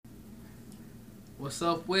What's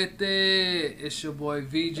up with it? It's your boy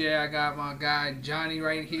VJ. I got my guy Johnny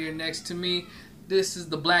right here next to me. This is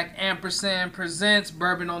the Black Ampersand Presents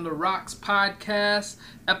Bourbon on the Rocks podcast,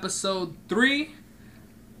 episode 3.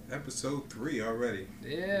 Episode 3 already.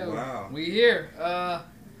 Yeah, wow. We here.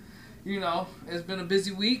 It's been a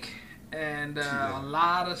busy week, and a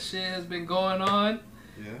lot of shit has been going on.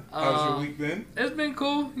 Yeah. How's your week been? It's been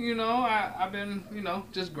cool. I've been,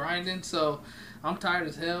 just grinding, so I'm tired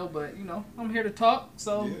as hell, but, I'm here to talk,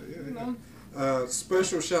 so,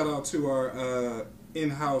 Special shout out to our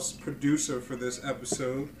in-house producer for this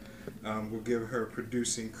episode. We'll give her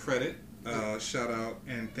producing credit. Shout out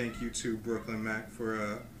and thank you to Brooklyn Mac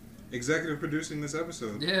for executive producing this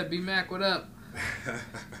episode. Yeah, B Mac, what up?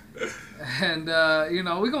 And,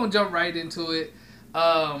 we're going to jump right into it.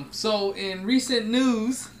 So in recent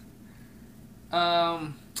news,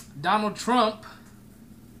 Donald Trump,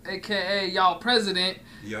 aka y'all president,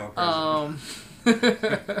 the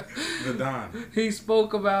Don. He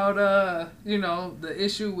spoke about the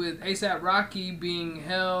issue with ASAP Rocky being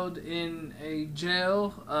held in a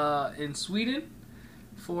jail in Sweden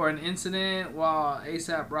for an incident while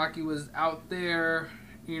ASAP Rocky was out there,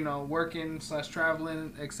 working /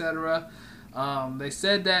 traveling, etc. They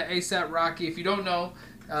said that ASAP Rocky, if you don't know,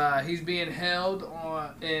 he's being held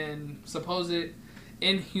in supposed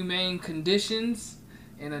inhumane conditions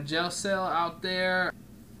in a jail cell out there.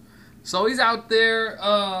 So he's out there,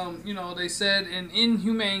 they said in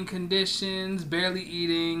inhumane conditions, barely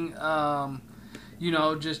eating,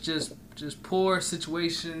 just poor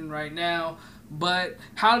situation right now. But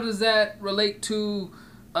how does that relate to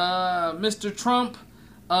Mr. Trump?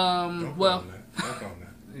 Don't call him that.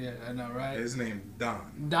 Yeah, I know, right? His name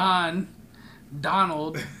Don.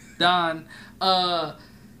 Donald.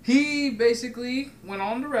 He basically went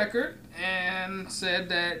on the record and said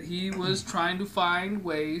that he was trying to find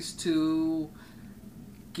ways to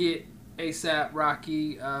get ASAP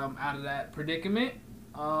Rocky out of that predicament.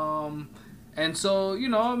 And so,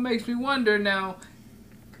 it makes me wonder now,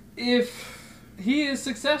 if he is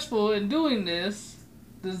successful in doing this,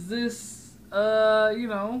 does this,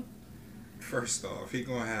 First off, he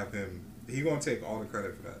gonna take all the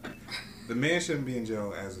credit for that. The man shouldn't be in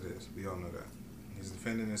jail as it is. We all know that. He's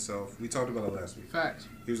defending himself. We talked about it last week. Facts.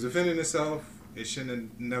 He was defending himself. It shouldn't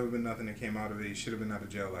have never been nothing that came out of it. He should have been out of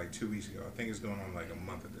jail like 2 weeks ago. I think it's going on like a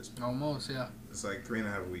month at this point. Almost, yeah. It's like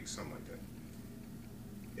 3.5 weeks, something like that.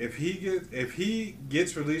 If he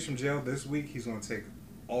gets released from jail this week, he's gonna take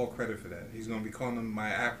all credit for that. He's gonna be calling him my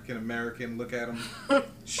African American. Look at him,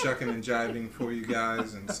 shucking and jiving for you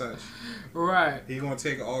guys and such. Right. He's gonna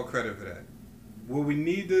take all credit for that. What we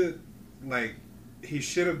need to, he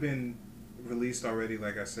should have been released already,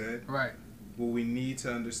 like I said. Right. What we need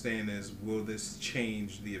to understand is, will this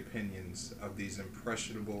change the opinions of these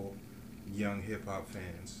impressionable young hip hop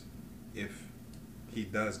fans if he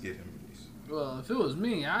does get him released? Well, if it was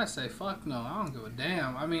me, I'd say fuck no. I don't give a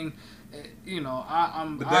damn. I mean,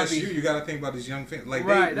 I'm. But that's you. You got to think about these young fans.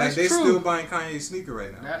 They true. Still buying Kanye's sneaker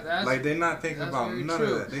right now. They're not thinking about none of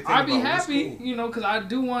that. They think I'd be about happy, cool. because I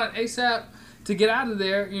do want ASAP to get out of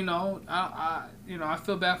there. I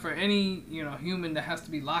feel bad for any human that has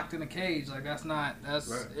to be locked in a cage. That's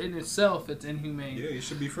right. In itself, it's inhumane. Yeah, you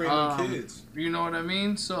should be freeing them kids. You know what I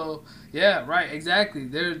mean? So yeah, right, exactly.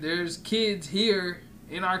 There's kids here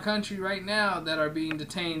in our country right now that are being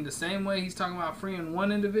detained the same way he's talking about freeing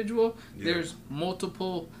one individual. Yeah. There's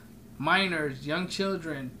multiple minors, young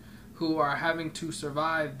children, who are having to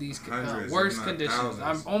survive these worse conditions. Thousands.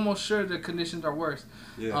 I'm almost sure the conditions are worse.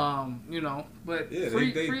 Yeah. But yeah,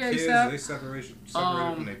 free kids, ASAP. they separated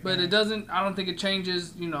from their but it doesn't. I don't think it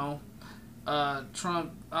changes.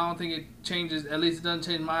 Trump. I don't think it changes. At least it doesn't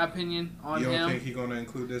change my opinion on him. You don't think he's going to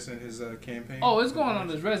include this in his campaign? Oh, it's going on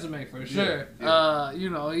his resume for sure. Yeah.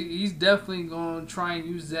 He's definitely going to try and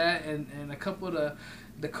use that, and a couple of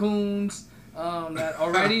the coons that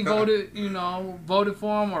already voted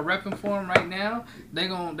for him or repping for him right now. They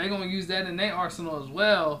gonna use that in their arsenal as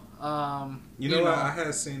well. I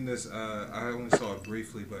had seen this. I only saw it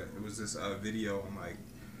briefly, but it was this video on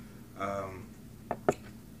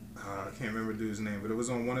I can't remember the dude's name, but it was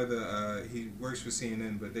on one of the. He works for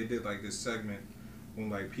CNN, but they did this segment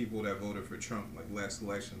on people that voted for Trump last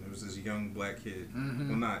election. There was this young black kid. Mm-hmm.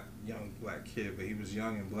 Well, not young black kid, but he was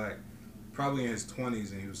young and black, probably in his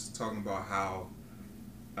 20s, and he was talking about how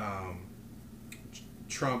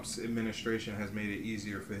Trump's administration has made it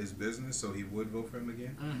easier for his business, so he would vote for him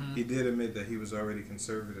again. Mm-hmm. He did admit that he was already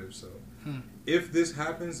conservative, so if this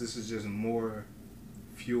happens, this is just more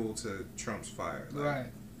fuel to Trump's fire.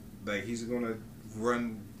 He's gonna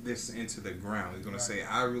run this into the ground. He's gonna say,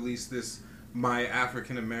 "I released this my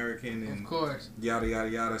African American and of course, yada yada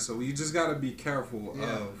yada. So you just gotta be careful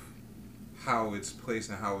of how it's placed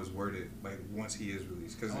and how it's worded. Like once he is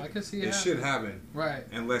released, because it should happen, right?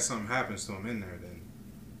 Unless something happens to him in there, then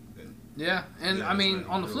yeah. And yeah, I mean,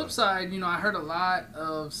 on the flip side, you know, I heard a lot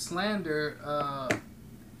of slander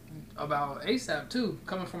about ASAP too,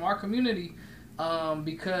 coming from our community.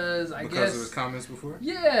 Because I guess of his comments before,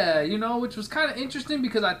 yeah, you know, which was kind of interesting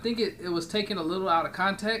because I think it was taken a little out of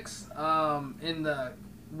context in the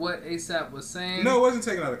what ASAP was saying. No, it wasn't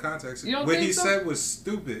taken out of context. You don't what think he so? said was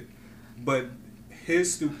stupid, but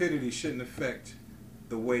his stupidity shouldn't affect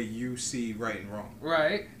the way you see right and wrong.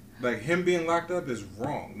 Right. Like him being locked up is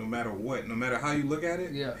wrong, no matter what, no matter how you look at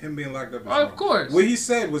it. Yeah. Him being locked up is wrong. Of course. What he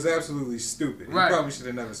said was absolutely stupid. Right. He probably should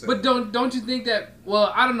have never said. But don't you think that?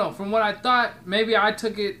 Well, I don't know. From what I thought, maybe I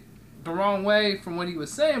took it the wrong way from what he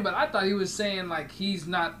was saying. But I thought he was saying like he's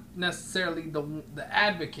not necessarily the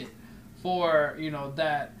advocate for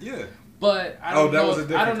that. Yeah. But I don't know. That was a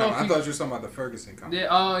different comment. I thought you were talking about the Ferguson comment. Yeah.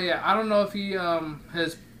 Oh yeah. I don't know if he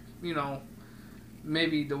has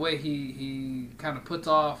maybe the way he kind of puts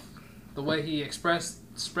off. The way he expressed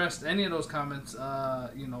any of those comments,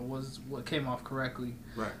 was what came off correctly.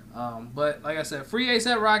 Right. But like I said, free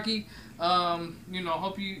ASAP Rocky.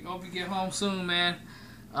 Hope you get home soon, man.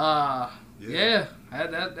 Yeah,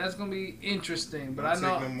 that's gonna be interesting. But I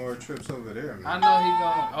know take no more trips over there, man. I know he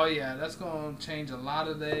gonna. Oh yeah, that's gonna change a lot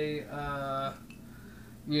of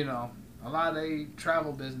a lot of their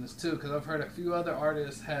travel business too, because I've heard a few other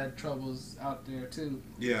artists had troubles out there too.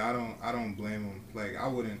 Yeah, I don't blame them. Like I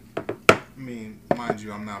wouldn't. I mean, mind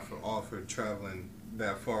you, I'm not all for traveling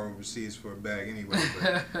that far overseas for a bag anyway.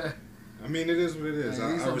 But I mean, it is what it is.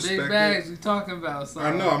 Man, I respect big bags we talking about. So.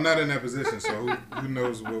 I know I'm not in that position, so who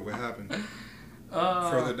knows what would happen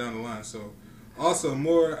further down the line. So. Also,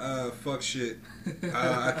 more fuck shit.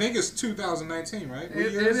 I think it's 2019, right?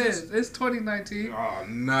 It is. It's 2019. Oh,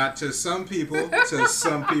 not to some people. To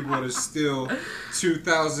some people, it's still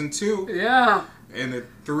 2002. Yeah. And the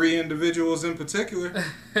 3 individuals in particular.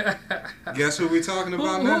 Guess who we talking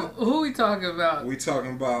about now? Who we talking about? We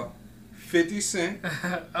talking about 50 Cent.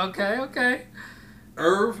 Okay.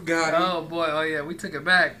 Irv Gotti. Oh, boy. Oh, yeah. We took it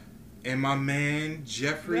back. And my man,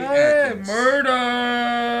 Jeffrey Atkins.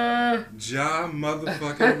 Murder! Ja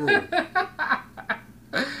motherfucking Rule.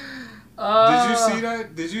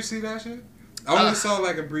 Did you see that shit? I only saw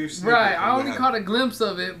like a brief snippet. Right, I only caught a glimpse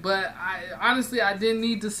of it, but I didn't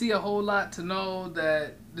need to see a whole lot to know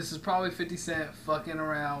that this is probably 50 Cent fucking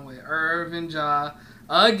around with Irv and Ja.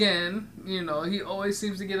 Again, he always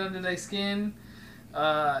seems to get under their skin,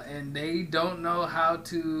 and they don't know how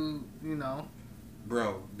to,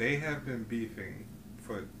 Bro, they have been beefing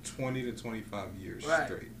for 20 to 25 years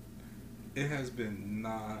straight. It has been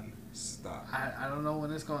non-stop. I don't know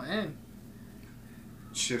when it's going to end.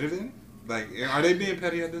 Should it end? Like, are they being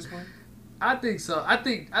petty at this point? I think so. I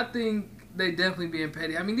think they definitely being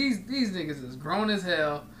petty. I mean, these niggas is grown as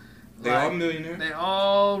hell. They all millionaires. They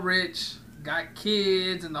all rich, got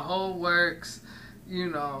kids and the whole works,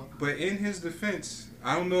 But in his defense,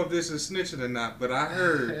 I don't know if this is snitching or not, but I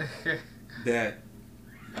heard that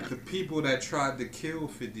the people that tried to kill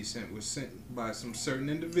 50 Cent was sent by some certain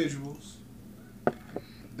individuals.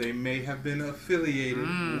 They may have been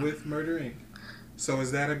affiliated with Murder Inc. So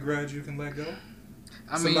is that a grudge you can let go?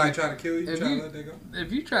 Somebody try to kill you, try to let that go?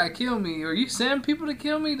 If you try to kill me or you send people to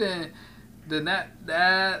kill me, then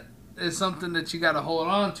that is something that you got to hold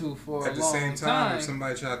on to for a long time. At the same time, if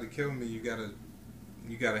somebody tried to kill me, you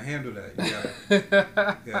gotta handle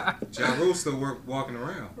that. Ja Rule still walking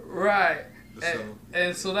around. Right. So,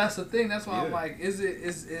 and so that's the thing. That's why I'm like,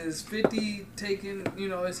 is 50 taking,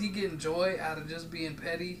 is he getting joy out of just being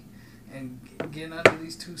petty and getting under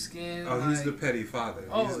these two skins? Oh, he's the petty father.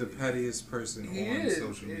 He's the pettiest person on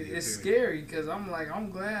social media. It's scary because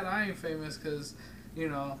I'm glad I ain't famous because,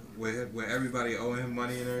 where everybody owing him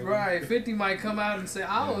money and everything. Right. 50 might come out and say,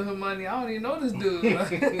 I owe him money. I don't even know this dude.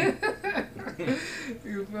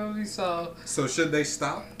 You feel me? So should they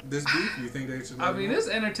stop this beef? You think they should? I mean, it's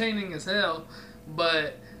entertaining as hell,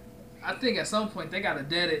 but I think at some point they gotta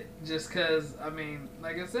dead it just because, I mean,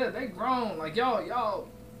 like I said, they grown. Like, y'all,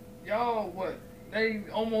 what? They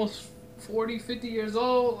almost 40, 50 years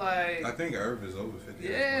old. Like, I think Irv is over 50.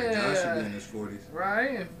 Yeah. John should be in his 40s.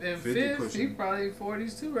 Right? And Fifth, he probably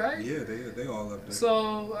 40s too, right? Yeah, they all up there.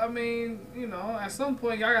 So, I mean, at some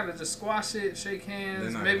point, y'all gotta just squash it, shake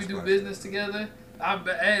hands, maybe do business together.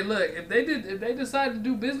 Hey, look, if they decide to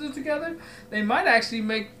do business together, they might actually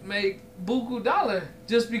make buku dollar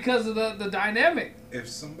just because of the dynamic. If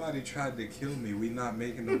somebody tried to kill me, we not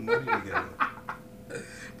making no money together.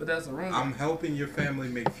 But that's a rumor. I'm helping your family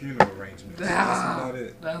make funeral arrangements. That's about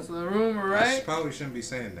it. That's a rumor, right? I probably shouldn't be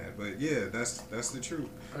saying that, but yeah, that's the truth.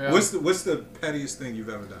 Yeah. What's the pettiest thing you've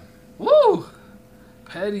ever done? Woo!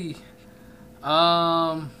 Petty.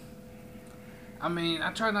 I mean,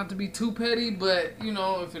 I try not to be too petty, but you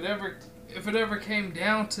know, if it ever came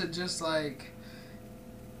down to just like,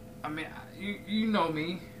 I mean, you know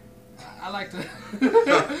me, I like to,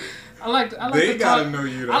 I like they to gotta talk, know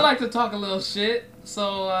you though. I like to talk a little shit,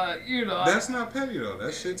 so you know. That's not petty though.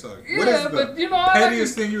 That's shit talking. Yeah, what is but the you know,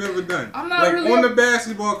 pettiest thing you ever done? I'm not like really on the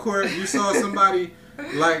basketball court, you saw somebody.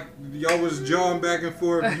 Like y'all was jawing back and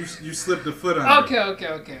forth, you slipped a foot on.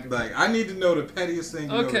 Okay. Like I need to know the pettiest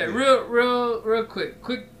thing. Okay, real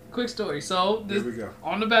quick story. So this, here we go.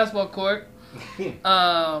 On the basketball court, you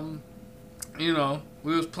know,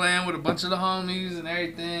 we was playing with a bunch of the homies and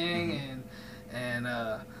everything, and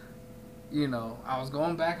you know, I was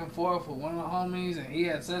going back and forth with one of the homies, and he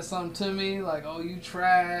had said something to me like, "Oh, you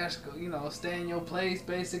trash," you know, stay in your place,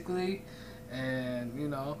 basically, and you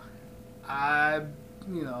know,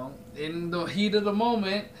 you know, in the heat of the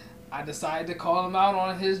moment, I decided to call him out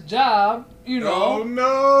on his job, you know. Oh,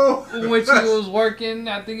 no! Which he was working,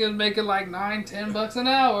 I think he was making like $9-10 an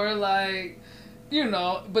hour, like, you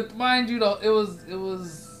know. But mind you, though, it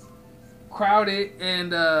was crowded,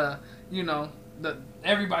 and, you know,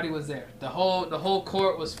 everybody was there. The whole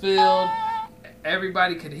court was filled.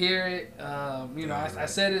 Everybody could hear it. You know, I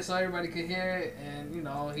said it so everybody could hear it, and, you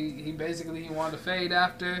know, he basically wanted to fade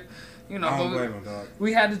after. You know, I don't blame him, dog.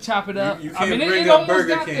 We had to chop it up. You can't bring up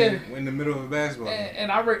Burger King in the middle of a basketball game.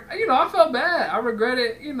 And I felt bad. I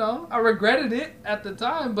regretted it at the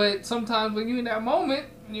time. But sometimes when you're in that moment,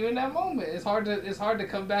 it's hard to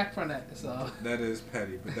come back from that. So that is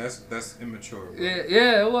petty, but that's immature. Bro.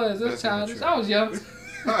 Yeah, it was. It was childish. Immature. I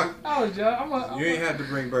was young. You ain't had to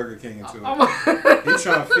bring Burger King into it. He's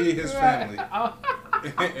trying to feed his family.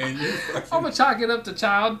 And you I'm gonna chalk it up to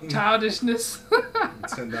childishness.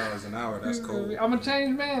 $10 an hour, that's cool. I'm a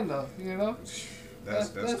changed man though, you know. That's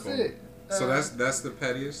cool. It. So that's the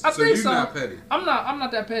pettiest. I think you're not petty. I'm not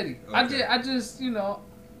that petty. Okay. I just you know,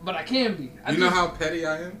 but I can be. You know how petty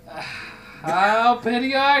I am? How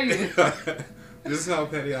petty are you? This is how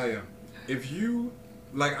petty I am. If you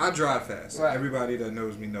like, I drive fast. Right. Everybody that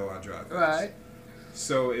knows me know I drive fast. Right.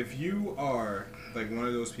 So if you are like one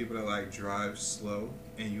of those people that like drive slow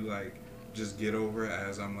and you like just get over it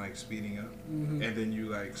as I'm like speeding up, and then you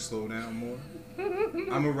like slow down more, I'm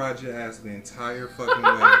gonna ride your ass the entire fucking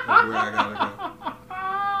way of where I gotta go.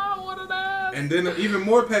 What an ass! And then even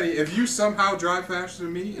more petty, if you somehow drive faster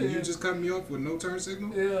than me and you just cut me off with no turn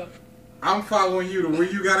signal, I'm following you to where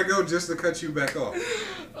you gotta go just to cut you back off.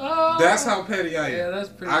 That's how petty I am. Yeah, that's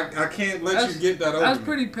pretty. I can't let you get that over. That's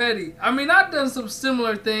pretty petty. I mean, I've done some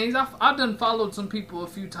similar things. I've done followed some people a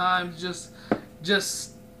few times just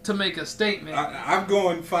to make a statement. I'm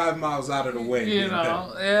going 5 miles out of the way. You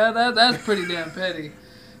know, yeah, that's pretty damn petty.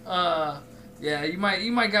 Yeah, you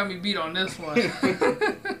might got me beat on this one.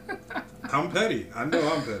 I'm petty. I know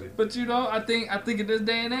I'm petty. But you know, I think in this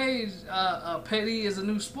day and age, petty is a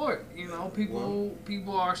new sport. You know,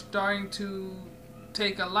 people are starting to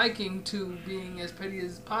take a liking to being as petty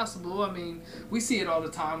as possible. I mean, we see it all the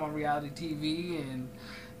time on reality TV and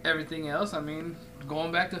everything else. I mean, going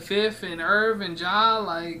back to Fifth and Irv and Ja,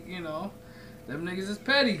 like, you know, them niggas is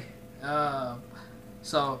petty.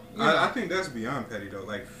 So I think that's beyond petty though.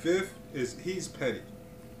 Like Fifth he's petty.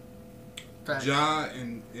 Fact. Ja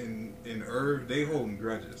and Irv, they holding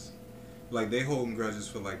grudges. Like they holding grudges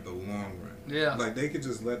for like the long run. Yeah. Like they could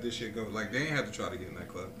just let this shit go. Like they ain't have to try to get in that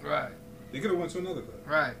club. Right. They could have went to another club.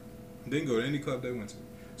 Right. They didn't go to any club they went to.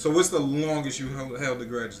 So what's the longest you held the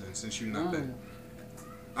grudge then, since you're not petty?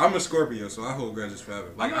 I'm a Scorpio, so I hold grudges forever.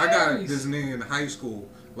 Like I got this nigga in high school.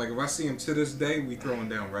 Like if I see him to this day, we throwing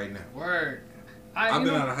down right now. Word. I've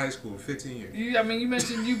been out of high school 15 years. I mean, you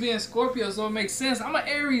mentioned you being Scorpio, so it makes sense. I'm an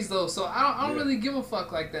Aries though, so I don't really give a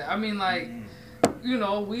fuck like that. I mean, like, you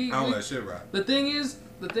know, I don't let shit right. The thing is,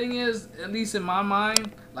 at least in my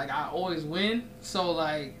mind, like I always win. So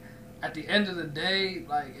like, at the end of the day,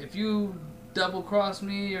 like if you double cross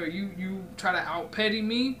me or you try to out petty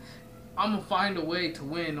me, I'm gonna find a way to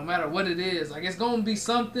win, no matter what it is. Like it's gonna be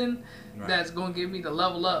something that's gonna get me to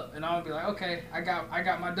level up, and I'm gonna be like, okay, I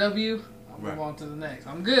got my W. I'll move on to the next.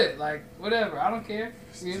 I'm good. Like whatever. I don't care.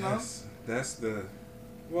 You know. That's the.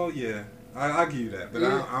 Well, yeah, I'll give you that, but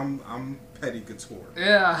I'm petty couture.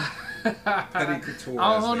 Yeah. Petty couture.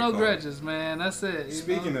 I don't hold no grudges, man. That's it.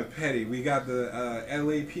 Speaking of petty, we got the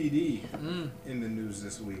LAPD in the news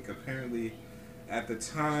this week. Apparently, at the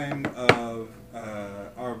time of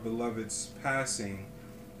our beloved's passing,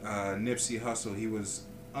 Nipsey Hussle, he was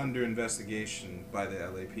under investigation by the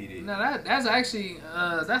LAPD. No, that's actually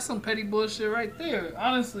that's some petty bullshit right there,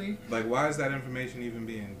 honestly. Like, why is that information even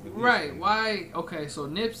being released? Right? Why? Okay, so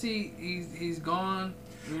Nipsey, he's gone.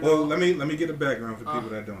 Well, let me get a background for people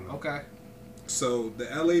that don't know. Okay. So the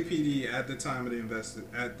LAPD at the time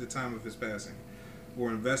of his passing,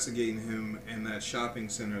 were investigating him in that shopping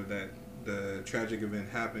center that the tragic event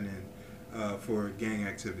happened in for gang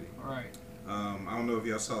activity. Right. I don't know if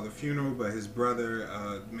y'all saw the funeral, but his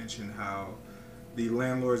brother mentioned how the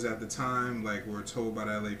landlords at the time were told by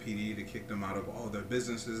the LAPD to kick them out of all their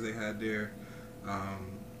businesses they had there,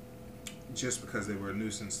 just because they were a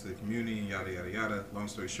nuisance to the community, and yada yada yada. Long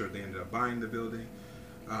story short, they ended up buying the building,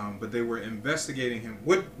 but they were investigating him.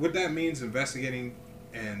 What that means, investigating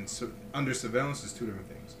and under surveillance, is two different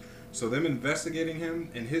things. So them investigating him,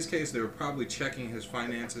 in his case, they were probably checking his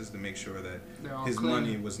finances to make sure that his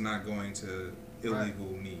money was not going to illegal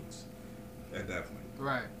means at that point.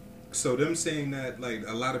 Right. So them saying that,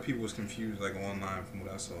 a lot of people was confused, online from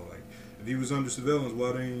what I saw. If he was under surveillance,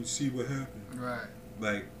 why didn't you see what happened?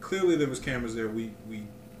 Right. Clearly there was cameras there.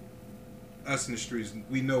 Us in the streets,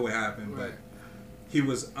 we know what happened, right. But he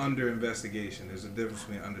was under investigation. There's a difference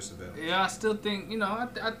between under surveillance. Yeah, I still think,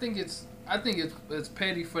 I think it's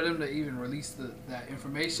petty for them to even release that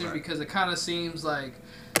information, right. Because it kind of seems like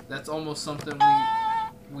that's almost something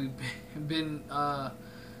we've been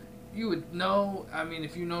you would know. I mean,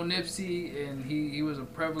 if you know Nipsey, and he was a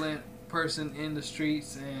prevalent person in the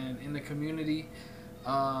streets and in the community,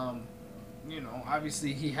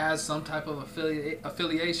 obviously he has some type of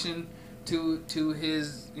affiliation to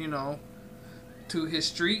his to his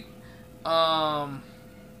street,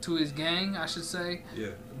 to his gang, I should say.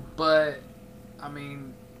 Yeah. But I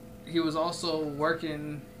mean, he was also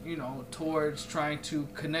working, towards trying to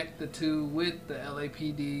connect the two with the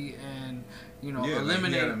LAPD and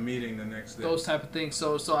eliminate. He had a meeting the next day. Those type of things.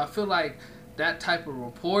 So I feel like that type of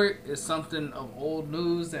report is something of old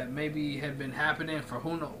news that maybe had been happening for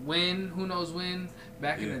who knows when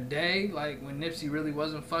back in the day, when Nipsey really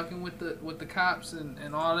wasn't fucking with the cops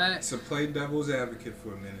and all that. To play devil's advocate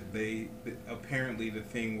for a minute, apparently the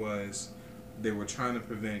thing was they were trying to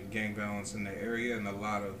prevent gang violence in the area, and a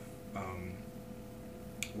lot of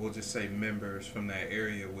we'll just say members from that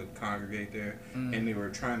area would congregate there, and they were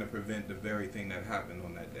trying to prevent the very thing that happened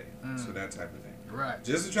on that day. So that type of thing. Right.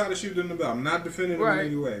 Just to try to shoot them in the belt. I'm not defending them in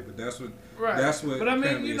any way, but that's what But I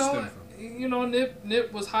mean, it stemmed from.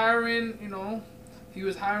 Nip was hiring, he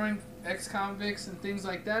was hiring ex-convicts and things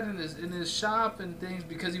like that in his shop and things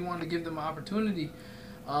because he wanted to give them an opportunity.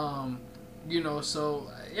 So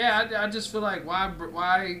yeah, I just feel like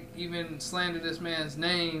why even slander this man's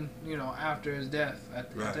name, after his death?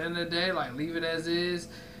 At the end of the day, leave it as is.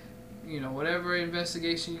 Whatever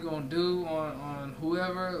investigation you're gonna do on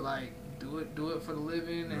whoever, do it for the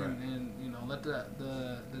living, and let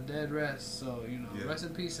the dead rest. So rest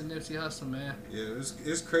in peace to Nipsey Hussle, man. Yeah,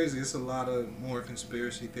 it's crazy. It's a lot of more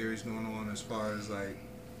conspiracy theories going on as far as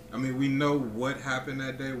we know what happened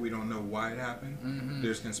that day. We don't know why it happened. Mm-hmm.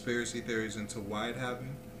 There's conspiracy theories into why it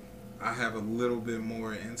happened. I have a little bit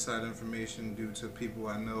more inside information due to people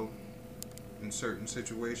I know in certain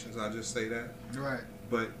situations. I'll just say that. Right.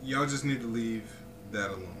 But y'all just need to leave that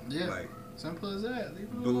alone. Yeah. Simple as that. Leave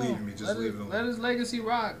it alone. Believe me, just leave it alone. Let his legacy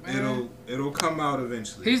rock, man. It'll come out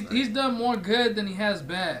eventually. He's done more good than he has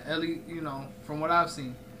bad. At least, from what I've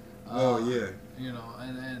seen. Yeah.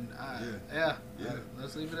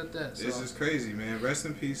 Let's leave it at that. So. It's just crazy, man. Rest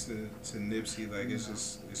in peace to Nipsey.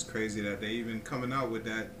 It's crazy that they even coming out with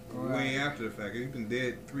that way after the fact. He's been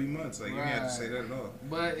dead 3 months. You didn't have to say that at all.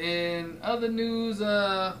 But in other news,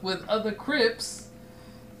 with other Crips,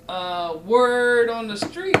 word on the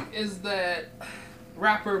street is that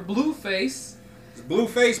rapper Blueface,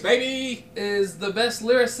 Blueface, baby, is the best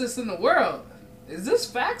lyricist in the world. Is this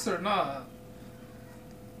facts or not?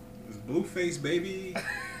 It's Blueface, baby.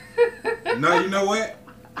 No, you know what?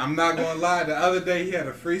 I'm not gonna lie. The other day he had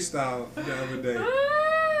a freestyle. The other day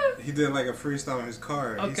he did a freestyle in his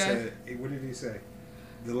car. Okay. He said, "What did he say?"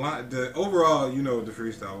 The overall, what the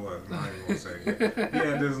freestyle was. I'm not even gonna say it. He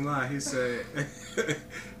had this line.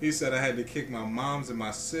 He said, "I had to kick my moms and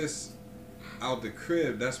my sis out the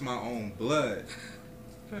crib. That's my own blood."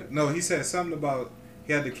 No, he said something about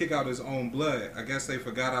he had to kick out his own blood. I guess they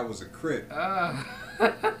forgot I was a Crip.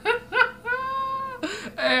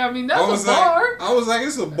 Hey, I mean, that's a bar. I was like,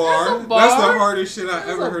 it's a bar. That's the hardest shit I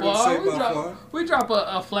ever heard him say by far. We drop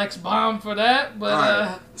a flex bomb for that, but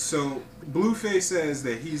right. So Blueface says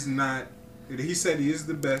that he's not. He said he is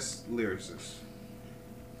the best lyricist.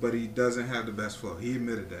 but he doesn't have the best flow. He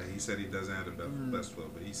admitted that. He said he doesn't have the best flow,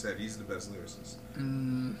 but he said he's the best lyricist.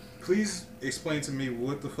 Please explain to me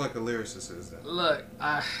what the fuck a lyricist is then. Look,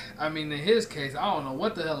 I mean, in his case, I don't know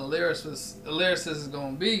what the hell a lyricist is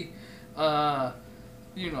gonna be.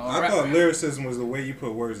 You know, I thought lyricism was the way you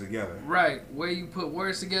put words together. Right, way you put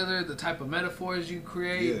words together, the type of metaphors you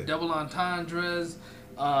create, double entendres,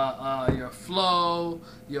 your flow,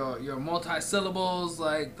 your multi-syllables,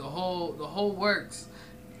 like the whole works.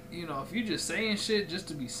 You know, if you just saying shit just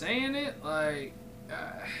to be saying it, like,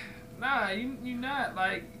 nah, you not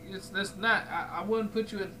like that's not. I wouldn't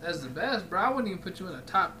put you as the best, bro. I wouldn't even put you in the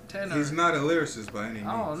top 10. He's not a lyricist by any means.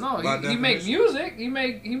 I don't know. He make music. He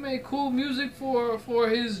make cool music for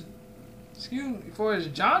his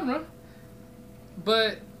genre.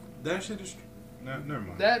 But that shit is. No, never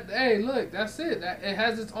mind. Hey, look, that's it. It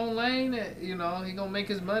has its own lane. You know, he gonna make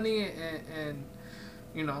his money and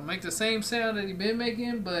you know, make the same sound that he been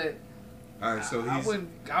making. But all right, so I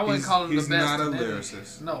wouldn't call him the best. He's not a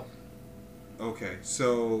lyricist. No. Okay,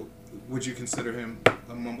 so would you consider him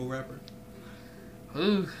a mumble rapper?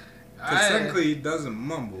 Ooh, because technically he doesn't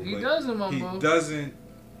mumble. He doesn't mumble. He doesn't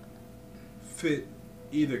fit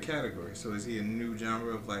either category. So is he a new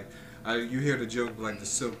genre of like? You hear the joke like the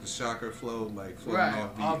Silk the Shocker flow, like floating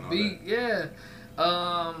off beat. Yeah.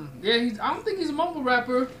 I don't think he's a mumble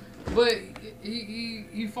rapper, but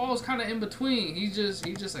he falls kind of in between. He's just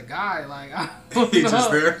a guy. Like he's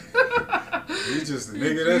just there. He's just a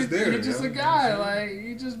nigga that's there. He's just a guy. Like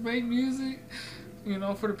he just make music, you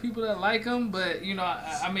know, for the people that like him. But you know,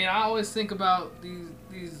 I mean, I always think about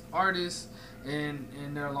these artists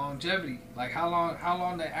and their longevity. Like how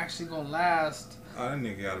long they actually gonna last. Oh, that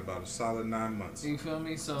nigga got about a solid 9 months. You feel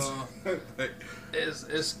me? So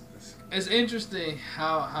it's interesting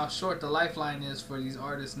how short the lifeline is for these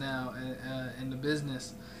artists now in the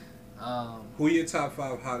business. Who are your top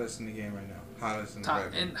 5 hottest in the game right now? Hottest in the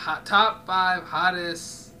rap? Top 5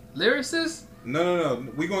 hottest lyricists? No.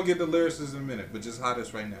 We're going to get the lyricists in a minute, but just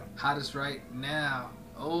hottest right now. Hottest right now.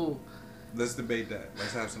 Oh. Let's debate that.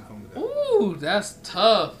 Let's have some fun with that. Ooh, that's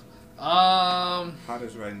tough.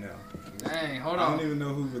 Hottest right now. Dang, hold on. I don't even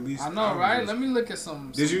know who released. I know, right? Let me look at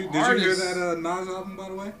some. Did you hear that Nas album, by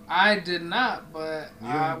the way? I did not, but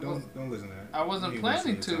don't listen to that. I wasn't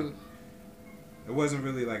planning to. It wasn't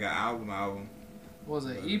really like an album. Was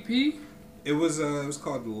it EP? It was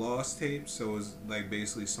called The Lost Tapes, so it was like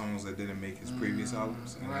basically songs that didn't make his previous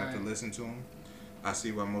albums, and I had to listen to them. I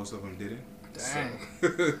see why most of them didn't. Dang.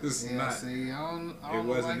 So I don't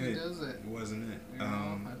know why he does it. It wasn't it. You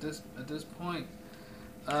know, at this point.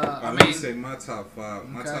 Let me say my top 5.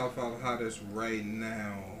 My top 5 hottest right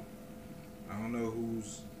now. I don't know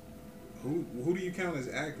who do you count as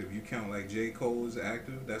active? You count like J. Cole as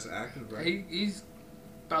active? That's active, right? He's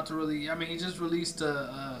about to really. I mean, he just released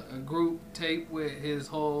a group tape with his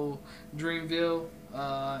whole Dreamville,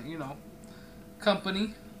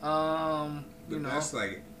 company. That's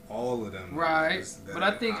like all of them, right? But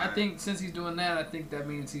I think since he's doing that, I think that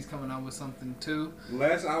means he's coming out with something too.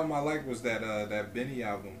 Last album I liked was that Benny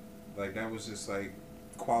album. Like that was just like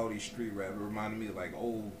quality street rap. It reminded me of like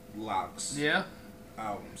old Locks. Yeah.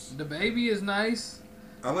 Albums. The Baby is nice.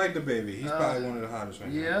 I like The Baby. He's probably one of the hottest right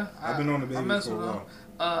now. Yeah. I've been on The Baby for a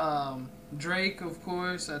while. Drake, of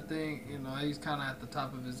course. I think he's kind of at the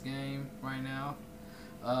top of his game right now.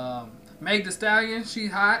 Meg Thee Stallion,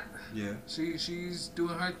 she's hot. Yeah. She's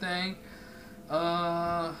doing her thing.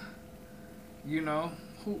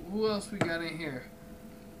 Who else we got in here?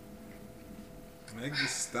 Meg Thee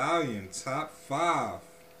Stallion, top 5.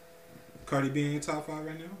 Cardi B in your top 5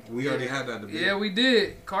 right now? We already had that debate. Yeah, we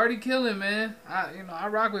did. Cardi killing, man. I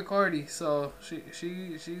rock with Cardi, so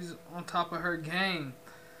she's on top of her game.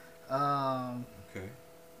 Okay.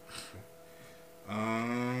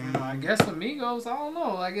 I guess Amigos. I don't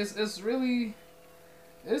know. Like it's really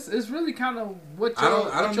kind of what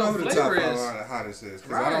your I don't know who the top 5 is. hottest is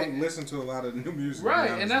because I don't listen to a lot of new music. Right,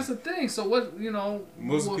 and that's the thing. So what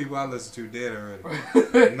most of the people I listen to dead already.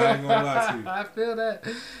 I'm not even gonna lie to you. I feel that,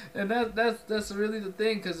 and that's really the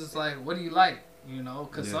thing because it's like, what do you like?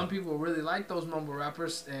 Because some people really like those mumble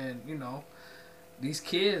rappers, and these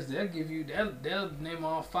kids they'll name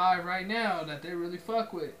all 5 right now that they really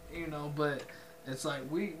fuck with. But. It's like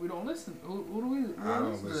we don't listen. Who do we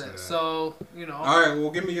listen to that? So All right, well,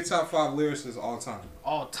 give me your top 5 lyricists all time.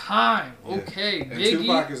 All time, yeah. Okay. And Biggie.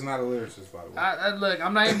 Tupac is not a lyricist, by the way. Look,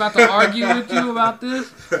 I'm not even about to argue with you about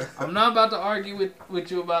this. I'm not about to argue with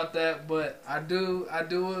you about that, but I do.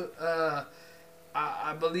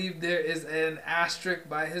 I believe there is an asterisk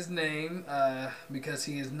by his name because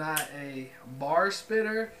he is not a bar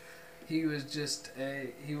spitter. he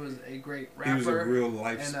was a great rapper. He was a real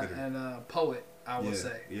life spitter. And a poet, I would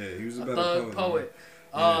say. Yeah, he was a thug poet.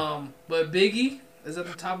 Yeah. But Biggie is at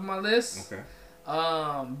the top of my list. Okay.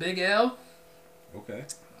 Big L. Okay.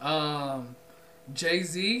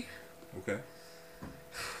 Jay-Z. Okay.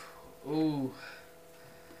 Ooh.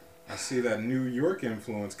 I see that New York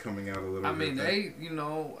influence coming out a little bit. I mean, they, you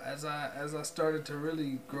know, as I started to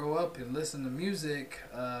really grow up and listen to music,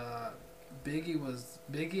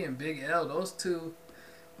 Biggie and Big L, those two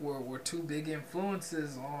were two big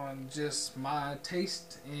influences on just my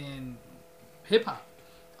taste in hip hop.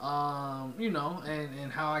 You know,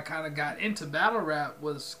 and how I kind of got into battle rap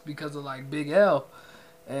was because of like Big L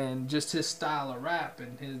and just his style of rap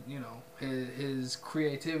and his, you know, his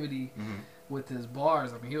creativity. Mm-hmm. With his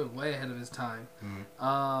bars. I mean, he was way ahead of his time.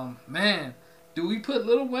 Mm-hmm. Man, do we put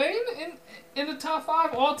Lil Wayne in the top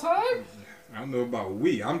 5 all time? I don't know about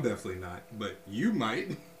we. I'm definitely not, but you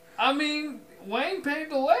might. I mean, Wayne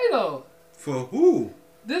paved the way though. For who?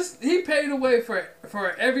 He paved the way for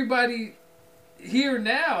everybody here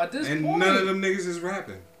now at this point. And none of them niggas is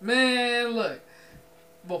rapping. Man, look.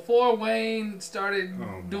 Before Wayne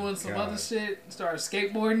started doing some other shit, started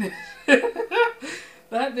skateboarding.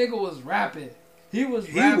 That nigga was rapping. He was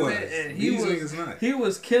and he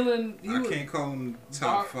was killing. I can't call him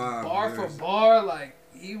top 5 bar for bar. Like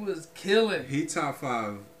he was killing. He top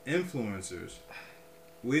 5 influencers.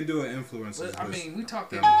 We do an influencers. I mean, we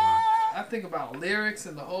talking. I think about lyrics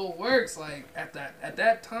and the whole works. Like at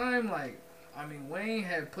that time, like I mean, Wayne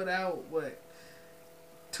had put out what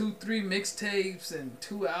 2-3 mixtapes and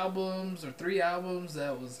 2 albums or 3 albums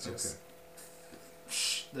that was just. Okay.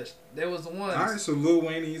 There was the one. Alright, so Lil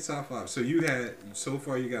Wayne in your top 5. So you had so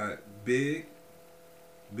far you got Big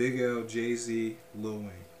L, Jay-Z, Lil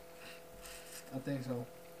Wayne. I think so.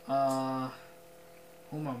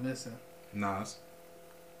 Who am I missing? Nas.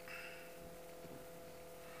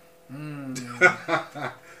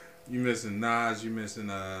 You missing Nas? You missing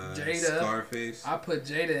Jada. Scarface? I put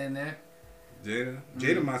Jada in there.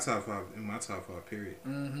 Jada, my top 5 in my top 5 period.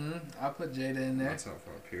 I put Jada in there. My top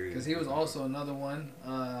 5 period. Because he was also another one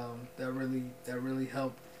that really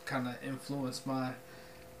helped kind of influence my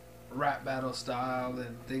rap battle style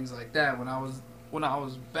and things like that when I was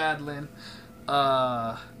battling.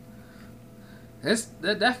 That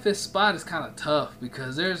 5th spot is kind of tough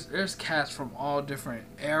because there's cats from all different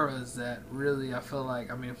eras that really I feel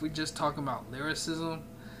like, I mean, if we just talking about lyricism.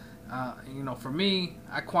 You know, for me,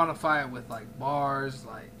 I quantify it with like bars,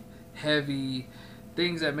 like heavy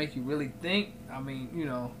things that make you really think. I mean, you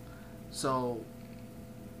know, so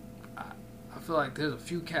I feel like there's a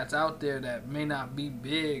few cats out there that may not be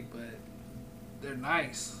big, but they're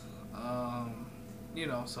nice. You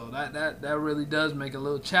know, so that really does make it a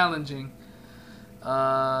little challenging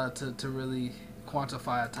to really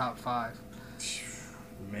quantify a top 5.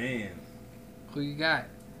 Man, who you got?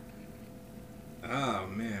 Oh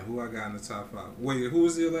man, who I got in the top 5? Wait, who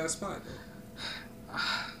was your last spot though?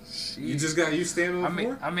 You just got you stand on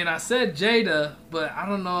 4? I mean, I said Jada, but I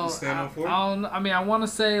don't know. You stand on 4? I mean, I want to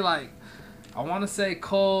say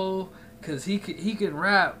Cole because he could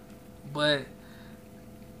rap, but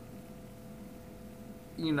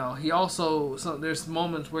you know he also there's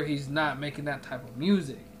moments where he's not making that type of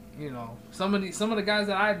music. You know, some of the guys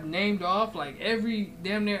that I named off, like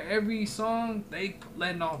damn near every song they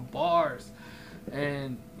letting off bars.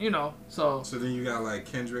 And you know, so then you got like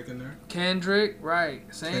Kendrick in there. Kendrick, right?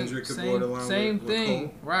 Same thing,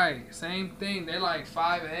 with right? Same thing. They're like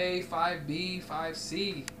 5A, 5B,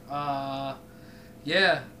 5C.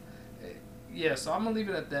 Yeah. So I'm gonna leave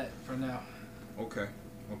it at that for now. Okay.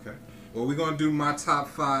 Well, we're gonna do my top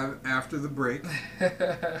 5 after the break.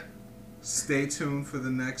 Stay tuned for the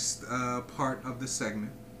next part of the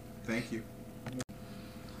segment. Thank you.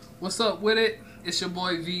 What's up with it? It's your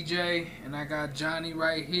boy VJ, and I got Johnny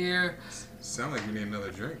right here. Sound like you need another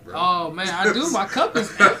drink, bro. Oh man, I do. My cup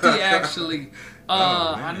is empty actually.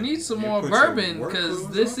 I need some more bourbon because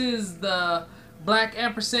this is the Black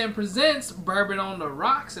Ampersand Presents Bourbon on the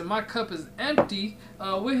Rocks, and my cup is empty.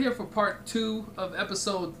 We're here for part 2 of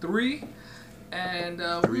episode 3, and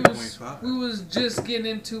we was just getting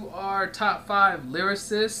into our top 5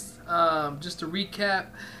 lyricists. Just to recap,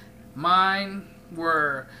 mine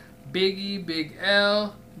were Biggie, Big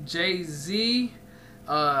L, Jay-Z,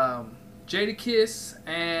 Jadakiss,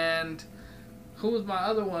 and who was my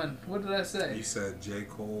other one? What did I say? You said J.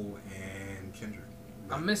 Cole and Kendrick.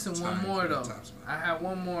 I'm missing one more though. I had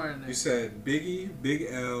one more in there. You said Biggie, Big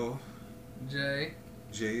L,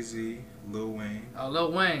 Jay-Z, Lil Wayne. Oh,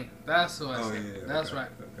 Lil Wayne. That's who I said. Yeah, that's right.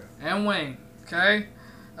 Okay. And Wayne. Okay.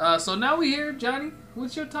 So now we here, Johnny.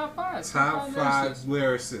 What's your top 5? Top 5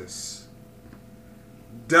 lyricists.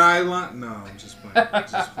 Die line. No, I'm just playing.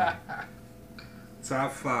 Just playing.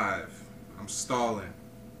 Top 5. I'm stalling.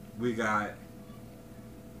 We got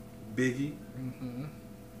Biggie,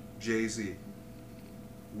 Jay-Z,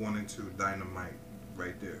 1 and 2, Dynamite,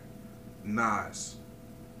 right there. Nas,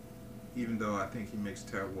 even though I think he makes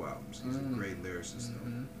terrible albums, he's a great lyricist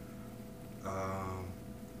though.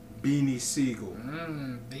 Beanie Siegel.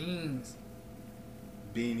 Beans.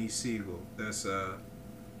 Beanie Siegel.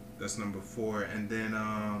 That's number 4, and then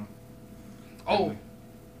oh. Go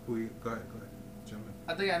ahead. Jump in.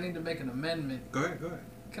 I think I need to make an amendment. Go ahead.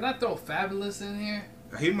 Can I throw Fabulous in here?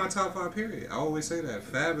 He's my top 5 period. I always say that.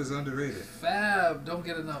 Fab is underrated. Fab don't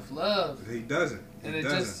get enough love. He doesn't.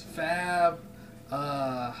 Just Fab.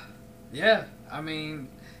 Yeah. I mean,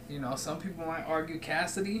 some people might argue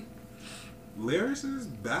Cassidy.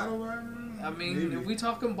 Lyricist, battle rapper. I mean, maybe. if we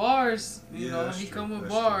talking bars, he true. come with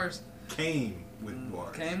That's bars. True. Came with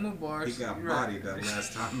bars. He got bodied that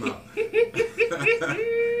last time out.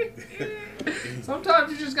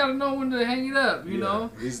 Sometimes you just gotta know when to hang it up, you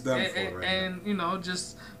know. He's done for right and now.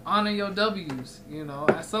 Just honor your W's.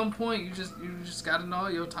 At some point you just gotta know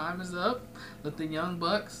your time is up. Let the young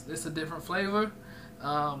bucks. It's a different flavor.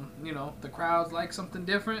 The crowds like something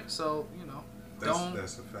different, so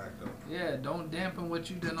that's a fact though. Yeah, don't dampen what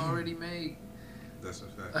you done already made. That's a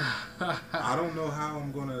fact. I don't know how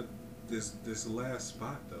I'm gonna this last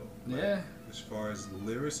spot though. Like, as far as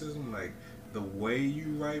lyricism, like the way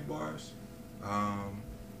you write bars.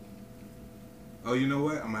 Oh, you know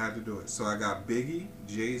what? I'm gonna have to do it. So I got Biggie,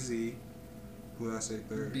 Jay-Z. Who did I say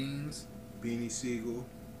third? Beanie Siegel.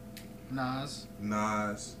 Nas.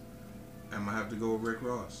 I'm gonna have to go with Rick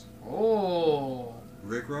Ross. Oh.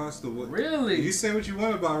 Rick Ross, really? You say what you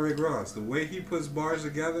want about Rick Ross. The way he puts bars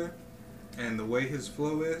together, and the way his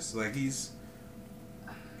flow is, like he's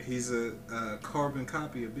a carbon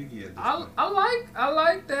copy of Biggie at this point. I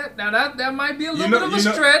like that. Now that might be a little bit of a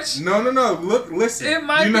stretch. No. Look, listen. It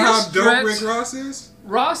might be how a stretch. Dope Rick Ross is?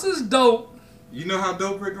 Ross is dope. You know how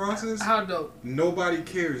dope Rick Ross is? How dope? Nobody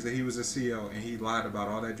cares that he was a CO and he lied about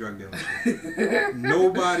all that drug dealing shit.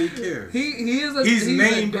 Nobody cares. He's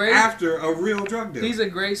named after a real drug dealer. He's a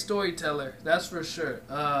great storyteller, that's for sure.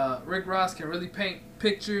 Rick Ross can really paint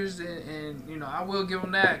pictures, and I will give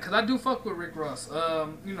him that, because I do fuck with Rick Ross.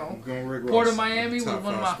 I'm going Rick Ross. Port of Miami was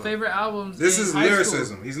one of my favorite albums. This is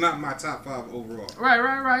lyricism. School. He's not my top 5 overall.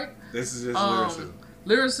 Right. This is just lyricism.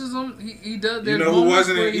 Lyricism, he does. You know who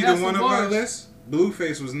wasn't in either one of our lists?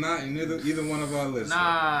 Blueface was not in either one of our lists.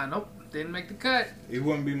 Nah, nope. Didn't make the cut. He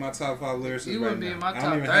wouldn't be my top 5 lyricists. He wouldn't be in my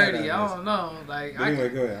top 30. I don't know. Like, anyway,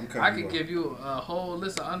 go ahead. I could give you a whole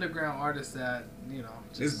list of underground artists that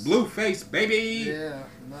it's Blueface, baby. Yeah,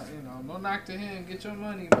 no knock to him. Get your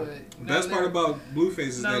money, but the best part about Blueface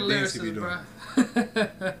is that dance he be doing.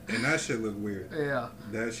 And that shit look weird. Yeah.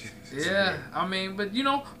 That shit. Yeah, weird. I mean, but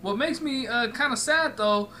what makes me kind of sad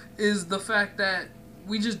though is the fact that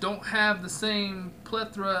we just don't have the same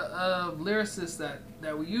plethora of lyricists that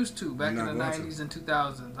we used to back in the 90s and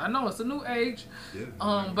 2000s. I know it's a new age,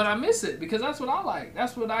 but I miss it because that's what I like.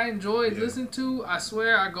 That's what I enjoyed listening to. I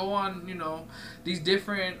swear I go on, these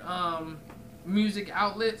different music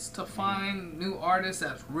outlets to find new artists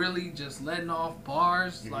that's really just letting off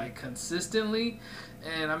bars like consistently.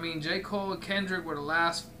 And I mean, J. Cole and Kendrick were the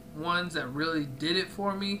last ones that really did it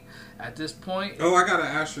for me at this point. Oh, I got an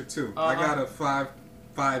asterisk too. I got a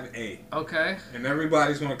 5A. Okay. And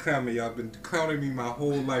everybody's gonna clown me. Y'all been clowning me my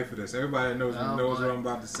whole life for this. Everybody knows what I'm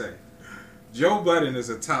about to say. Joe Budden is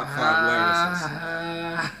a top 5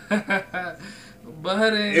 lyricist.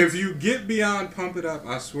 Budden. If you get beyond Pump It Up,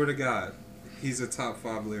 I swear to God, he's a top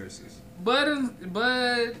 5 lyricist. Buttons,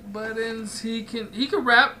 he can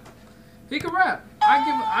rap. He can rap.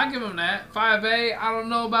 I give him that. 5A, I don't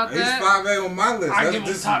know about that. He's 5A on my list. I give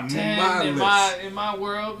him top 10 in my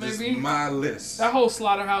world, maybe. This is my list. That whole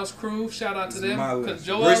Slaughterhouse crew, shout out to them. Because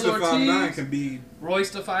Joel Royce Ortiz, 5'9" can be.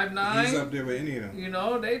 Royce the 5'9". He's up there with any of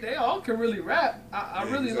them. They all can really rap. I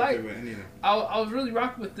really like. Up there with any of them. I was really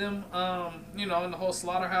rocking with them. In the whole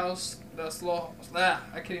Slaughterhouse. I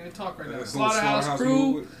can't even talk right now. Slaughterhouse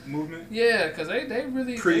crew movement. Yeah, because they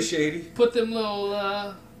really put them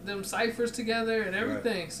little. Them ciphers together and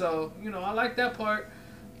everything. Right. So, I like that part.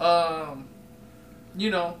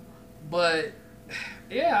 But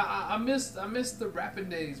yeah, I miss the rapping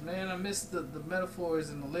days, man. I miss the metaphors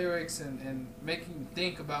and the lyrics and making you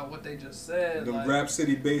think about what they just said. The Rap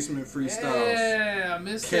City Basement freestyles. Yeah, I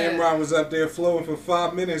miss Cameron was up there flowing for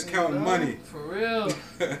 5 minutes counting money. For real.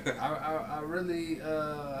 I really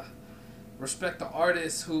respect the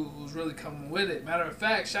artist who's really coming with it. Matter of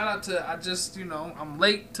fact, shout out to, I'm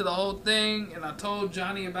late to the whole thing, and I told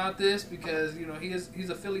Johnny about this because, he's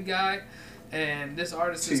a Philly guy, and this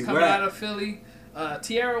artist is coming out of Philly.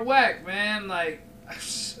 Tierra Whack, man, like,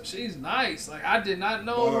 she's nice. Like, I did not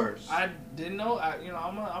know. Bars. I didn't know.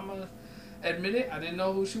 I'm a admit it. I didn't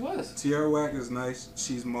know who she was. Tierra Whack is nice.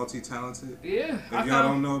 She's multi-talented. Yeah. If y'all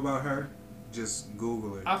don't know about her, just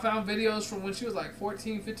Google it. I found videos from when she was like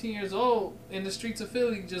 14, 15 years old in the streets of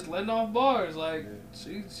Philly, just letting off bars. Like,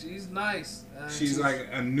 she's nice. She's like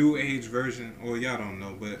a new age version. Well, y'all don't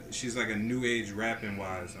know, but she's like a new age rapping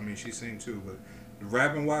wise. I mean, she sing too, but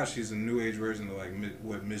rapping wise, she's a new age version of like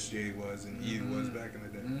what Miss J was and Eve was back in the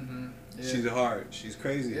day. Mm-hmm. Yeah. She's hard. She's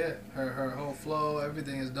crazy. Yeah, her whole flow,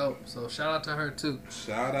 everything is dope. So shout out to her too.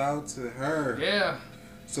 Shout out to her. Yeah.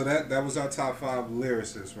 So that was our top 5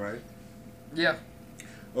 lyricists, right? Yeah.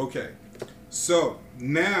 Okay. So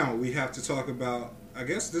now we have to talk about. I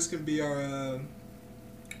guess this can be our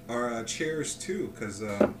chairs too, because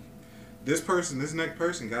this next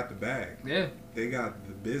person got the bag. Yeah. They got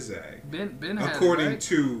the bizag. Ben according had it, right?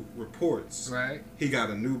 to reports. Right. He got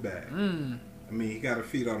a new bag. Mm. I mean, he got to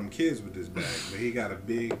feed all them kids with this bag, but he got a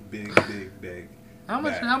big bag. How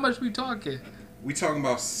much we talking? We talking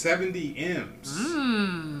about 70 M's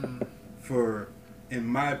for, in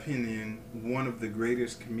my opinion, one of the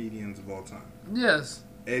greatest comedians of all time. Yes.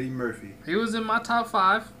 Eddie Murphy. He was in my top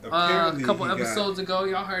 5 a couple episodes ago.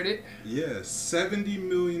 Y'all heard it. Yeah, $70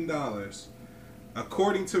 million.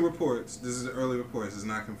 According to reports, this is early reports, it's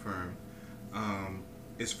not confirmed.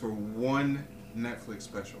 It's for one Netflix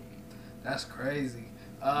special. That's crazy.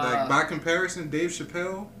 Like, by comparison, Dave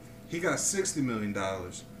Chappelle, he got $60 million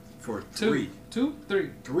for 3.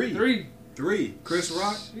 3. Chris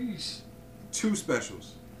Rock, Sheesh. 2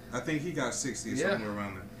 specials. I think he got 60 or somewhere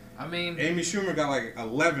around there. I mean, Amy Schumer got like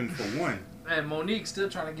 11 for 1. And Monique's still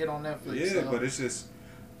trying to get on Netflix. Yeah, but it's just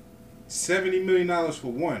 $70 million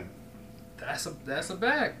for 1. That's a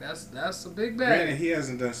bag. That's a big bag. Granted, he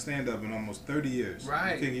hasn't done stand up in almost 30 years.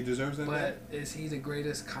 Right. You think he deserves that? But is he the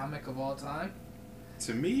greatest comic of all time?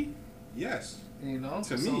 To me, yes.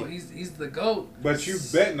 To me, he's the GOAT. But you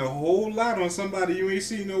betting a whole lot on somebody you ain't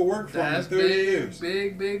seen no work from in 30 years.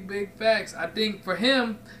 Big facts. I think for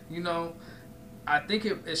him, I think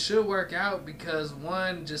it should work out because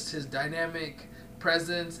one, just his dynamic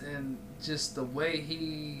presence and just the way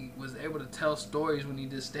he was able to tell stories when he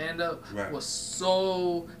did stand up was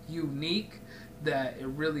so unique that it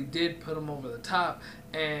really did put him over the top.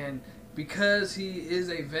 And because he is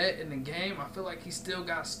a vet in the game, I feel like he still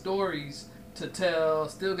got stories to tell,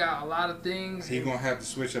 still got a lot of things. He gonna have to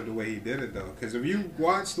switch up the way he did it though, because if you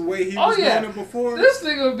watch the way he was doing it before, this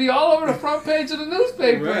thing would be all over the front page of the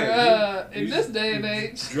newspaper in this just, day and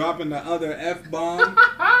age. Dropping the other F-bomb.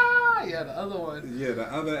 Yeah, the other one. Yeah,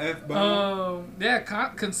 the other F-bomb.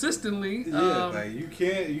 Consistently. Yeah, like you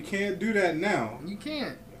can't do that now. You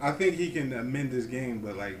can't. I think he can amend his game,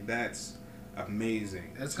 but like that's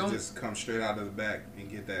amazing. Just come straight out of the back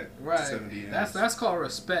and get that 70 M's. That's called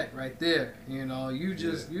respect right there. You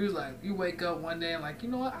wake up one day and like, you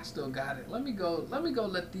know what, I still got it. Let me go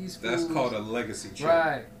let these fools. That's called a legacy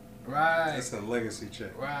check. Right. That's a legacy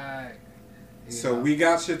check. Right. So we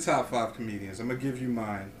got your top 5 comedians. I'm gonna give you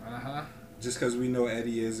mine. Just because we know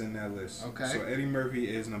Eddie is in that list. Okay. So Eddie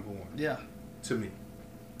Murphy is number 1. Yeah. To me.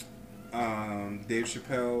 Dave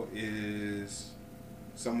Chappelle is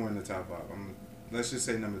somewhere in the top 5. Let's just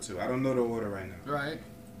say number 2. I don't know the order right now. Right.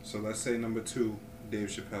 So let's say number 2, Dave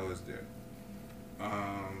Chappelle is there.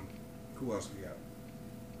 Who else we got?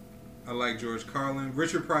 I like George Carlin.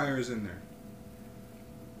 Richard Pryor is in there.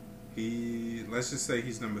 Let's just say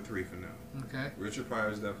he's number 3 for now. Okay. Richard Pryor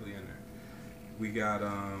is definitely in there. We got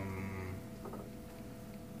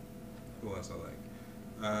who else I like?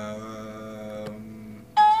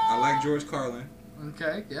 I like George Carlin.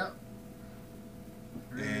 Okay. Yep.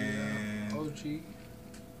 And OG.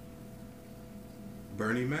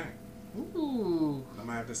 Bernie Mac. Ooh. I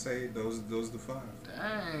might have to say those the 5.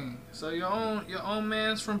 Dang. So your own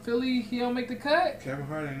man's from Philly, he don't make the cut? Kevin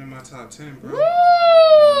Hart ain't in my top 10, bro. Woo!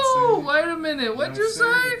 You know wait a minute. What'd you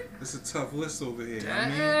say? It's a tough list over here.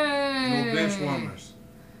 Dang. No bench warmers.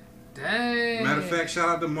 Dang. Matter of fact, shout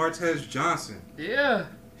out to Martez Johnson. Yeah.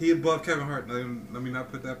 He above Kevin Hart. Let me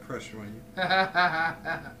not put that pressure on you.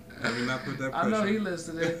 Let me not put that pressure. I know he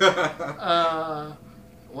listening.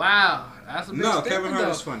 Wow. That's a big No, Kevin statement, Hart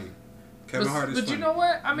though. is funny. Kevin Hart is funny. But you know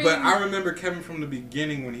what? I mean... But I remember Kevin from the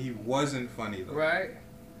beginning when he wasn't funny, though. Right.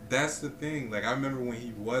 That's the thing. Like, I remember when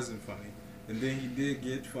he wasn't funny. And then he did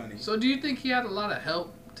get funny. So do you think he had a lot of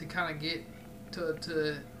help to kind of get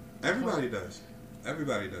to Everybody does.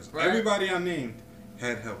 Everybody does. Right. Everybody I named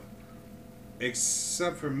had help,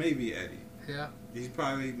 except for maybe Eddie. Yeah. He's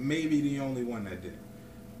probably maybe the only one that did it,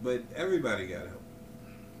 but everybody got help.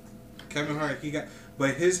 Kevin Hart,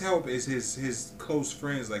 but his help is his close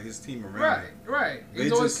friends, like his team around Right, him. right. They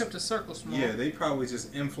He's always just, kept his circle small. Yeah, they probably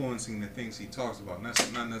just influencing the things he talks about, not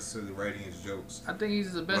necessarily writing his jokes. I think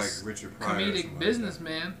he's the best like Richard Pryor comedic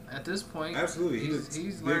businessman at this point. Absolutely, he's the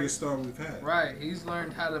biggest learned, star we've had. Right, he's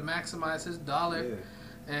learned how to maximize his dollar,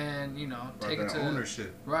 and take it to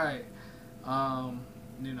ownership. Right, but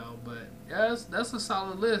yeah, that's a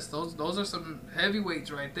solid list. Those are some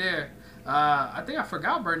heavyweights right there. I think I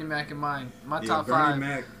forgot Bernie Mac in my top Bernie 5.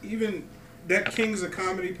 Mac, even that Kings of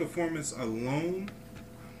Comedy performance alone,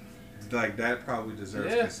 like that probably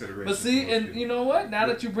deserves consideration. But see, and people. You know what? Now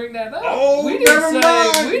that you bring that up, we didn't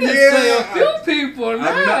say a few people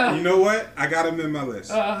now. You know what? I got him in my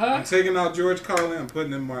list. I'm taking out George Carlin and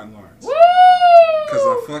putting in Martin Lawrence. Woo! Because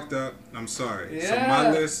I fucked up. I'm sorry. Yeah. So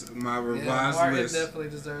my list, my revised Martin list.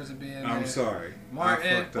 definitely deserves to be in there. I'm sorry.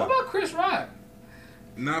 Martin. What about Chris Rock?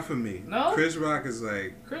 Not for me. No? Chris Rock is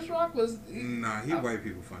like... Chris Rock was... He white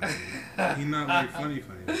people funny. He not like funny.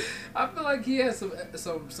 I feel like he has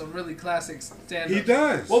some really classic stand-up. He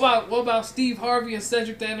does. What about Steve Harvey and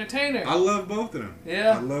Cedric the Entertainer? I love both of them.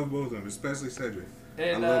 Yeah. I love both of them, especially Cedric.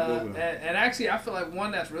 And, I love both of them. And actually, I feel like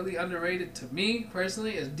one that's really underrated to me,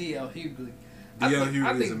 personally, is D.L. Hughley.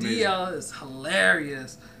 I think D.L. is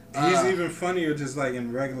hilarious. He's even funnier just like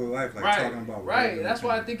in regular life, like talking about That's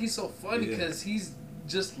why I think he's so funny, because he's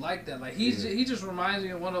just like that. Like he just reminds me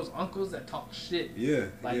of one of those uncles that talk shit. Yeah.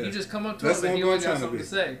 Like you just come up to him and he always got something to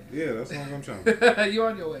say. Yeah, that's what I'm trying to You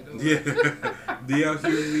on your way, though. Yeah. D.L.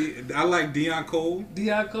 Hughley. I like Deion Cole.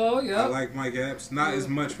 Deion Cole, yeah. I like Mike Epps. Not as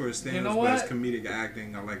much for his stand-ups, but his comedic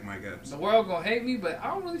acting. I like Mike Epps. The world gonna hate me, but I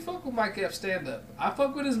don't really fuck with Mike Epps stand-up. I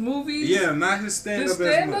fuck with his movies. Yeah, not his stand-up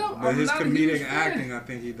as much, but his comedic acting, I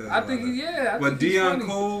think he does. But Deion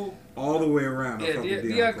Cole, all the way around. Yeah,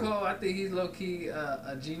 Deion Cole, I think he's low-key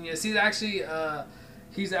a genius. He's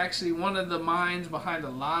actually one of the minds behind a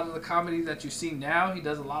lot of the comedy that you see now. He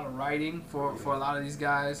does a lot of writing for a lot of these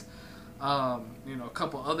guys. A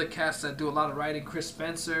couple other cats that do a lot of writing. Chris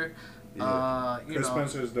Spencer. Chris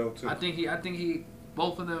Spencer is dope too. I think he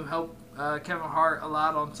both of them help Kevin Hart a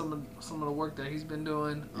lot on some of the work that he's been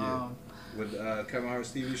doing. Yeah. With Kevin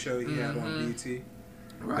Hart's TV show he had on BT.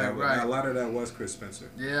 Right. A lot of that was Chris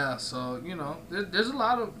Spencer. Yeah, so there's a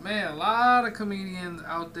lot of comedians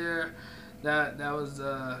out there that was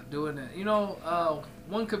doing it.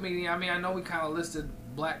 One comedian. I mean, I know we kind of listed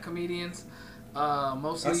black comedians.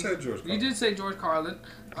 Mostly. I said George Carlin. You did say George Carlin.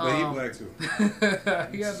 But he black too.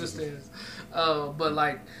 He understands. But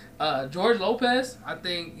like George Lopez, I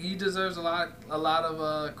think he deserves a lot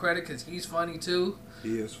of credit because he's funny too.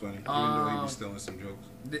 He is funny, even though he was stealing some jokes.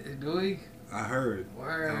 Do he? I heard.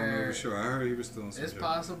 Word. I don't know for sure. I heard he was stealing some jokes. It's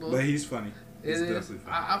possible. But he's funny. He's definitely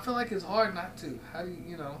funny. I feel like it's hard not to. How do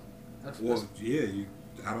you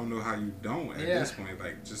I don't know how you don't at this point.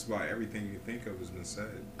 Like, just about everything you think of has been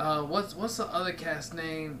said. What's the other cat's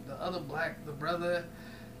name? The brother,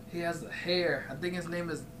 he has the hair. I think his name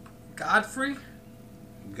is Godfrey.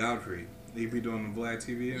 He be doing the Black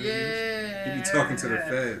TV interviews. Yeah. He be talking to the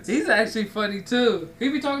feds. He's actually funny too. He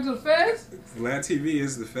be talking to the feds? Black TV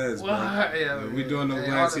is the feds, bro. Yeah, we doing no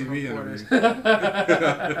Black TV interviews.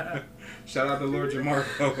 Shout out to Lord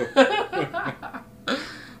Jamarco.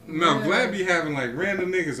 No, Vlad be having like random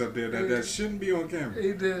niggas up there that shouldn't be on camera.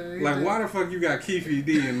 He did. Why the fuck you got Keefe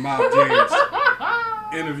D and Mob James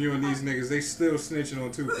interviewing these niggas? They still snitching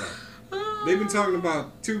on Tupac. They've been talking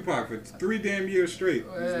about Tupac for 3 damn years straight.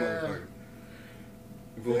 These motherfuckers.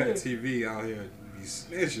 Vlad TV out here be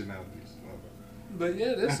snitching out these motherfuckers. But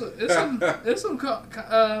yeah, there's some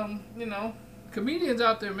comedians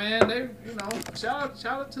out there, man. They shout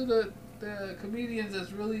out to the comedians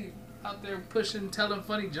that's really out there telling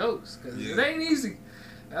funny jokes, because it ain't easy.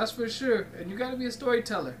 That's for sure. And you got to be a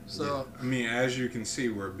storyteller. So I mean, as you can see,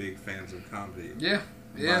 we're big fans of comedy. Yeah.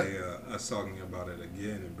 By us talking about it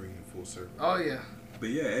again and bringing it full circle. Oh yeah. But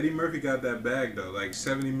yeah, Eddie Murphy got that bag though, like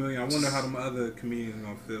 $70 million. I wonder how them other comedians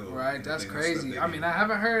gonna feel. Right, that's crazy. I mean, I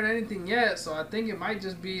haven't heard anything yet, so I think it might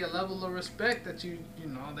just be a level of respect that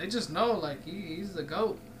they just know like he's the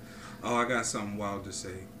GOAT. Oh, I got something wild to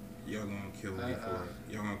say. Y'all gonna kill me for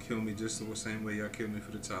it. Y'all gonna kill me just the same way y'all killed me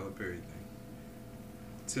for the Tyler Perry thing.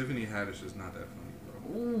 Tiffany Haddish is not that funny, bro.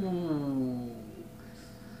 Ooh.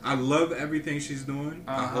 I love everything she's doing.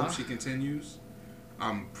 I hope she continues.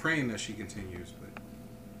 I'm praying that she continues, but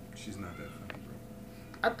she's not that funny, bro.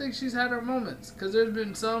 I think she's had her moments, because there's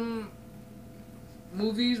been some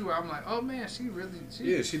movies where I'm like, oh man, she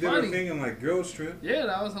she did her thing in like Girls Trip. Yeah,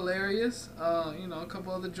 that was hilarious. You know, a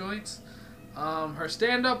couple other joints. Her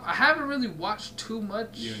stand up, I haven't really watched too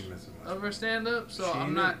much of her stand up, so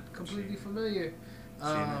I'm not completely familiar.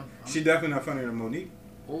 She definitely not funnier than Monique.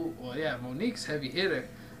 Oh well, yeah, Monique's heavy hitter.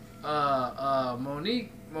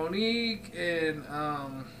 Monique, and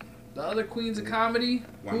the other queens of comedy.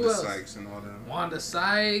 Wanda Sykes and all that. Wanda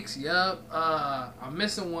Sykes, yep. I'm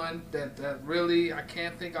missing one that really I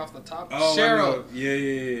can't think off the top. Oh, Cheryl.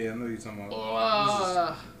 Yeah. I know you're talking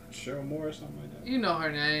about. Cheryl Moore or something like that. You know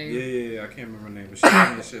her name. Yeah. I can't remember her name, but she's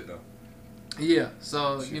funny as shit though. Yeah,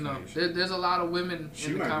 so you know, there's a lot of women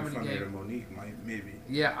in the comedy game. She might be funnier than Monique, maybe.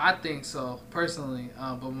 Yeah, I think so personally.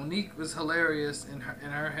 But Monique was hilarious in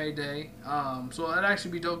her heyday. So it'd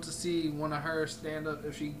actually be dope to see one of her stand up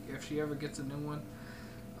if she ever gets a new one.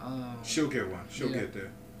 She'll get one. She'll get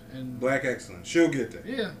there. And Black Excellence. She'll get there.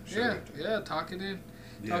 Yeah. Talk it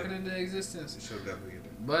into existence. She'll definitely get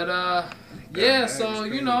there. But so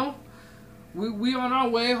you know. We on our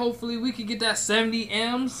way. Hopefully we can get that 70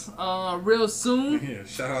 M's real soon. Yeah,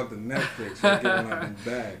 shout out to Netflix for getting out them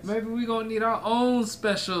bags. Maybe we gonna need our own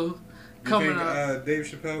special coming up. Dave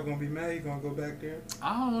Chappelle gonna be mad? He gonna go back there?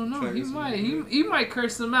 I don't know. He might. He might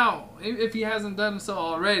curse him out if he hasn't done so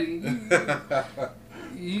already.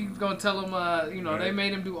 He's gonna tell him, right. They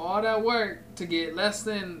made him do all that work to get less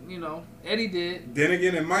than, Eddie did. Then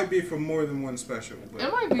again, it might be for more than one special. But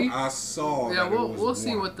it might be. I saw. Yeah, we'll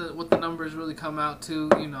see what the numbers really come out to.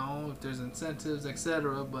 If there's incentives,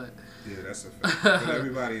 etc. But yeah, that's a fact. But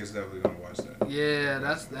everybody is definitely gonna watch that. Yeah,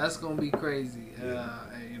 that's gonna be crazy. Yeah.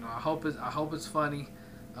 I hope it's funny,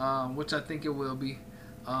 which I think it will be.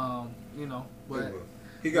 But. It will.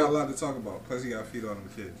 He got a lot to talk about. Plus, he got to feed all them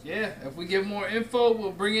kids. Yeah, if we get more info,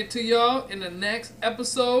 we'll bring it to y'all in the next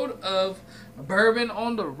episode of Bourbon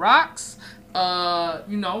on the Rocks.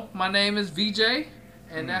 My name is VJ,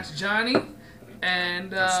 and that's Johnny.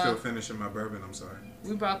 And I'm still finishing my bourbon. I'm sorry.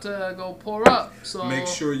 We about to go pour up. So make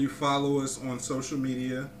sure you follow us on social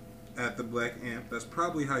media at the Black Amp. That's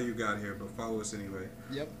probably how you got here, but follow us anyway.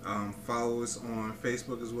 Yep. Follow us on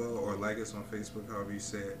Facebook as well, or like us on Facebook, however you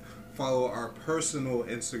say it. Follow our personal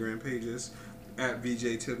Instagram pages at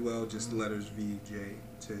VJ Tidwell, just the letters VJ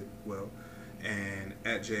Tidwell, and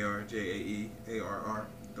at JRJAEARR.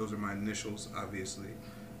 Those are my initials, obviously.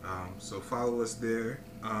 So follow us there.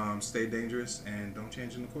 Stay dangerous and don't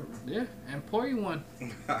change in the courtroom. Yeah, and pour you one. We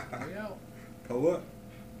out. Pull up.